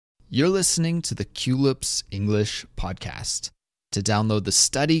You're listening to the Culips English podcast. To download the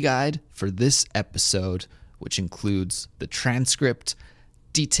study guide for this episode, which includes the transcript,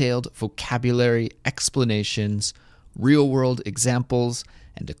 detailed vocabulary explanations, real-world examples,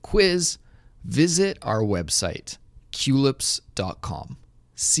 and a quiz, visit our website, culips.com.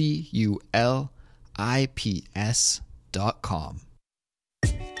 CULIPS.com.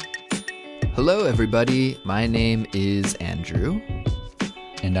 Hello, everybody. My name is Andrew.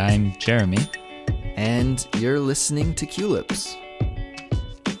 And I'm Jeremy. And you're listening to Culips.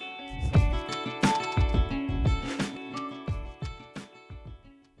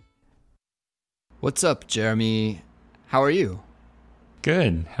 What's up, Jeremy? How are you?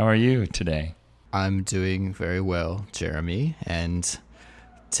 Good. How are you today? I'm doing very well, Jeremy. And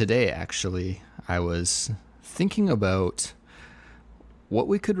today, actually, I was thinking about what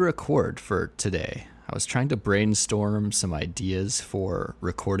we could record for today. I was trying to brainstorm some ideas for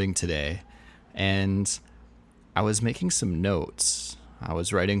recording today, and I was making some notes. I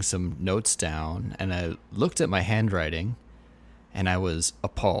was writing some notes down, and I looked at my handwriting, and I was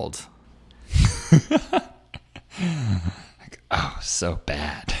appalled. Oh, so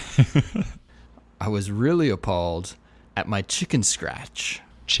bad. I was really appalled at my chicken scratch.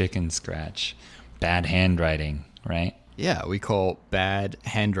 Chicken scratch. Bad handwriting, right? Yeah, we call bad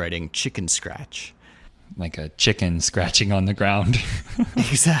handwriting chicken scratch. Like a chicken scratching on the ground.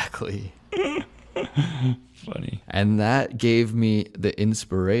 Exactly. Funny. And that gave me the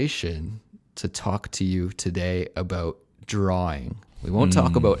inspiration to talk to you today about drawing. We won't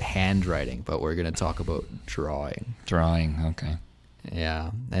talk about handwriting, but we're going to talk about drawing. Drawing, okay.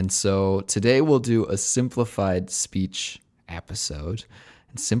 Yeah. And so today we'll do a simplified speech episode.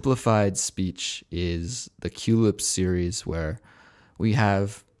 And simplified speech is the Culips series where we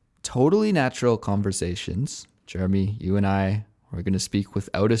have totally natural conversations. Jeremy, you and I, we're going to speak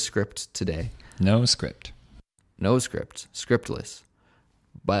without a script today. No script. No script. Scriptless.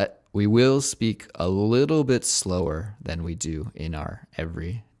 But we will speak a little bit slower than we do in our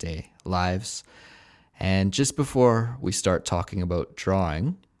everyday lives. And just before we start talking about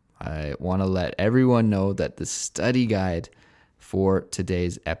drawing, I want to let everyone know that the study guide for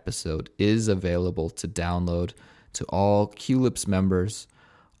today's episode is available to download to all Culips members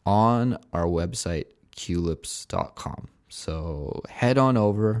on our website, culips.com. So head on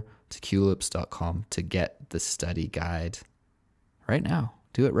over to culips.com to get the study guide right now.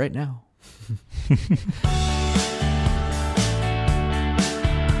 Do it right now.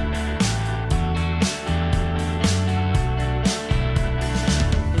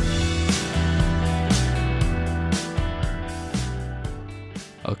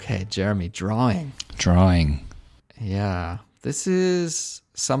 Okay, Jeremy, drawing. Drawing. Yeah, this is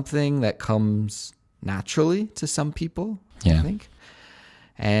something that comes naturally to some people, I think.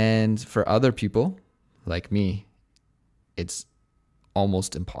 And for other people, like me, it's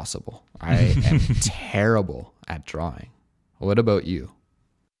almost impossible. I am terrible at drawing. What about you?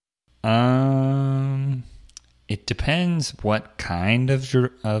 It depends what kind of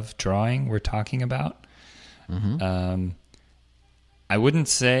drawing we're talking about. Mm-hmm. I wouldn't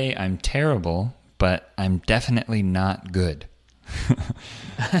say I'm terrible, but I'm definitely not good.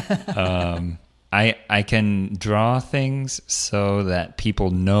 I can draw things so that people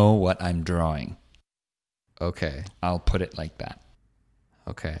know what I'm drawing. Okay. I'll put it like that.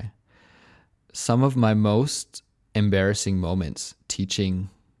 Okay. Some of my most embarrassing moments teaching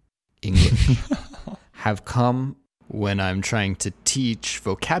English have come when I'm trying to teach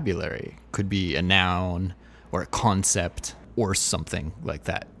vocabulary. Could be a noun or a concept or something like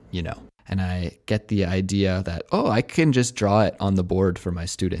that, you know. And I get the idea that, I can just draw it on the board for my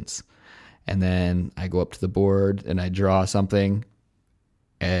students. And then I go up to the board and I draw something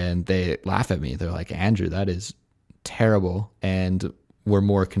and they laugh at me. They're like, Andrew, that is terrible. And we're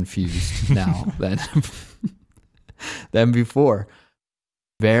more confused now than before.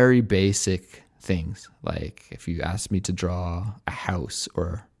 Very basic things. Like if you ask me to draw a house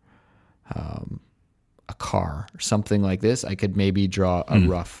or a car or something like this, I could maybe draw a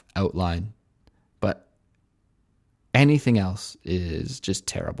rough outline. But anything else is just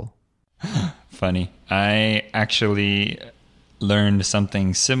terrible. Funny. I actually learned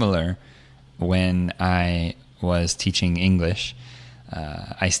something similar when I was teaching English.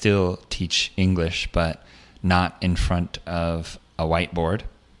 I still teach English, but not in front of a whiteboard,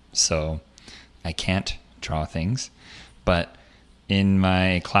 so I can't draw things. But in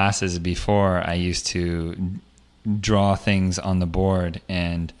my classes before, I used to draw things on the board,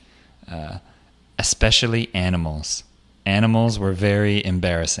 and especially animals. Animals were very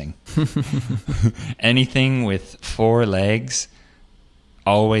embarrassing. Anything with 4 legs,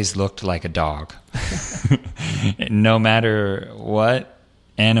 always looked like a dog. No matter what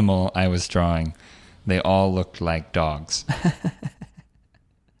animal I was drawing, they all looked like dogs.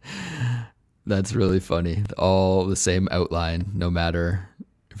 That's really funny. All the same outline, no matter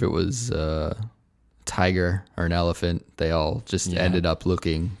if it was a tiger or an elephant, they all just ended up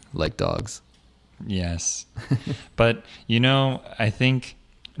looking like dogs. Yes. But, you know, I think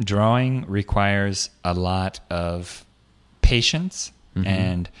drawing requires a lot of patience,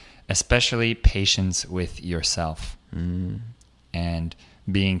 and especially patience with yourself, and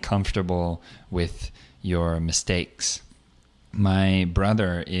being comfortable with your mistakes. My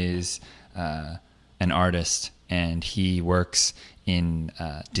brother is an artist, and he works in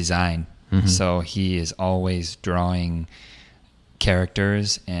design. So he is always drawing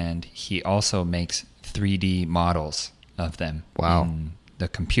characters, and he also makes 3D models of them. Wow. In the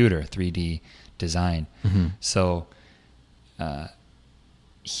computer, 3D design. So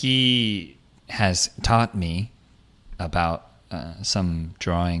he has taught me about some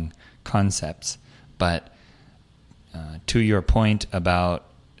drawing concepts, but to your point about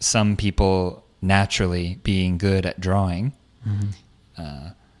some people naturally being good at drawing,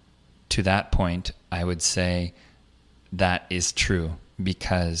 to that point, I would say that is true,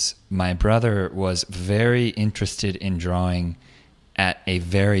 because my brother was very interested in drawing at a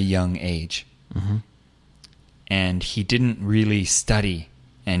very young age. And he didn't really study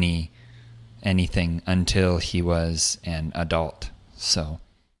anything until he was an adult. So,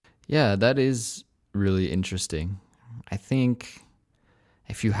 yeah, that is really interesting. I think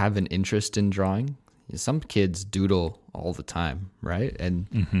if you have an interest in drawing, some kids doodle all the time, right?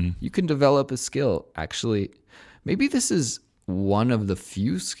 And you can develop a skill. Actually, maybe this is one of the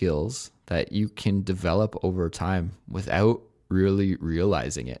few skills that you can develop over time without really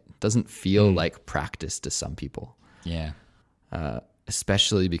realizing it. It doesn't feel like practice to some people. Yeah.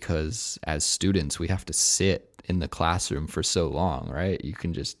 Especially because as students, we have to sit in the classroom for so long, right? You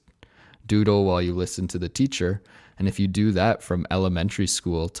can just doodle while you listen to the teacher. And if you do that from elementary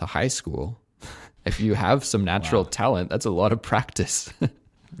school to high school, if you have some natural talent, that's a lot of practice.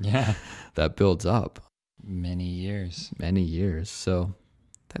 Yeah. That builds up. Many years. Many years. So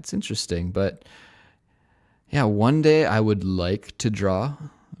that's interesting. But yeah, one day I would like to draw.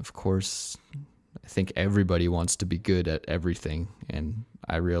 Of course, I think everybody wants to be good at everything. And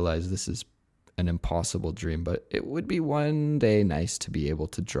I realize this is an impossible dream, but it would be one day nice to be able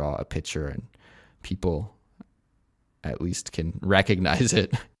to draw a picture and people at least can recognize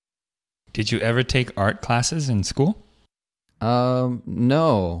it. Did you ever take art classes in school?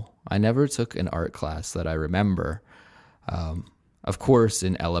 No, I never took an art class that I remember. Of course,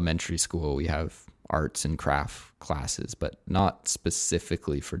 in elementary school, we have arts and craft classes, but not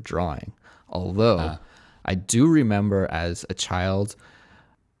specifically for drawing. Although I do remember as a child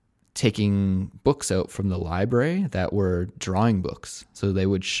taking books out from the library that were drawing books. So they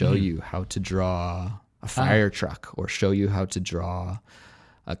would show you how to draw a fire truck or show you how to draw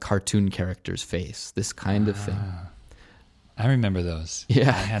a cartoon character's face, this kind of thing. I remember those. Yeah.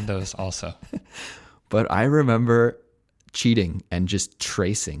 I had those also. But I remember cheating and just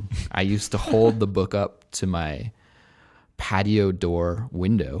tracing. I used to hold the book up to my patio door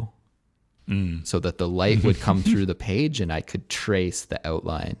window so that the light would come through the page and I could trace the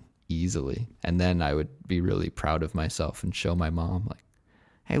outline easily. And then I would be really proud of myself and show my mom, like,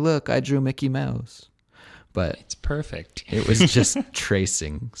 hey, look, I drew Mickey Mouse. But it's perfect. It was just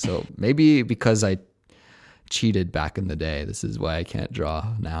tracing. So maybe because I cheated back in the day, this is why I can't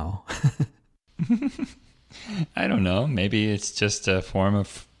draw now. I don't know. Maybe it's just a form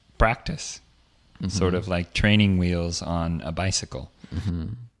of practice, sort of like training wheels on a bicycle.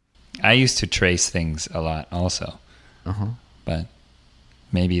 I used to trace things a lot also, but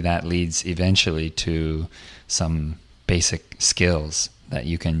maybe that leads eventually to some basic skills that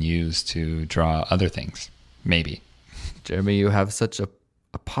you can use to draw other things. Maybe. Jeremy, you have such a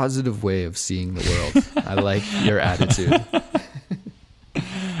positive way of seeing the world. I like your attitude.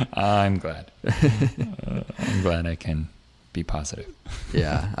 I'm glad. I'm glad I can be positive.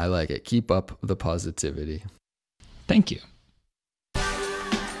 Yeah, I like it. Keep up the positivity. Thank you.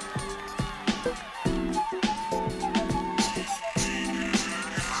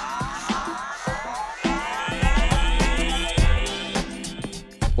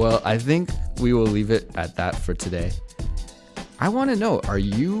 Well, I think we will leave it at that for today. I want to know, are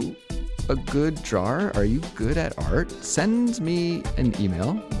you a good drawer? Are you good at art? Send me an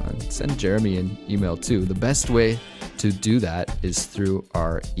email. Send Jeremy an email too. The best way to do that is through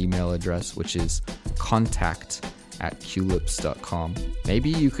our email address, which is contact@culips.com. Maybe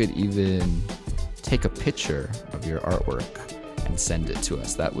you could even take a picture of your artwork can send it to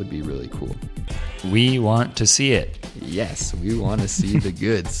us. That would be really cool. We want to see it. Yes, we want to see the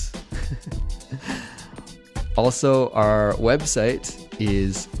goods. Also, our website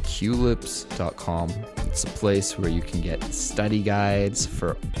is culips.com. It's a place where you can get study guides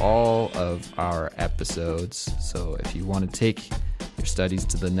for all of our episodes. So if you want to take your studies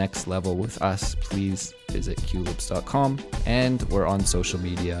to the next level with us, please visit culips.com. And we're on social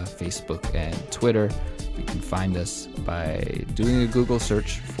media, Facebook and Twitter. You can find us by doing a Google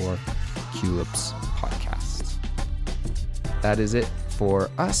search for Culips Podcast. That is it for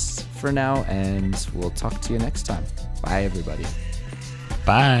us for now, and we'll talk to you next time. Bye, everybody.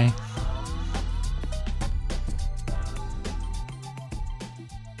 Bye.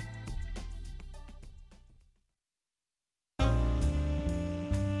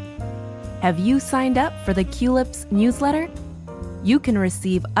 Have you signed up for the Culips newsletter? You can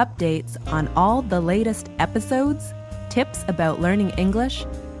receive updates on all the latest episodes, tips about learning English,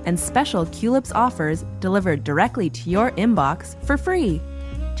 and special Culips offers delivered directly to your inbox for free.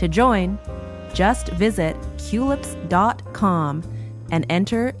 To join, just visit culips.com and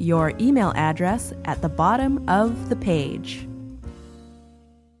enter your email address at the bottom of the page.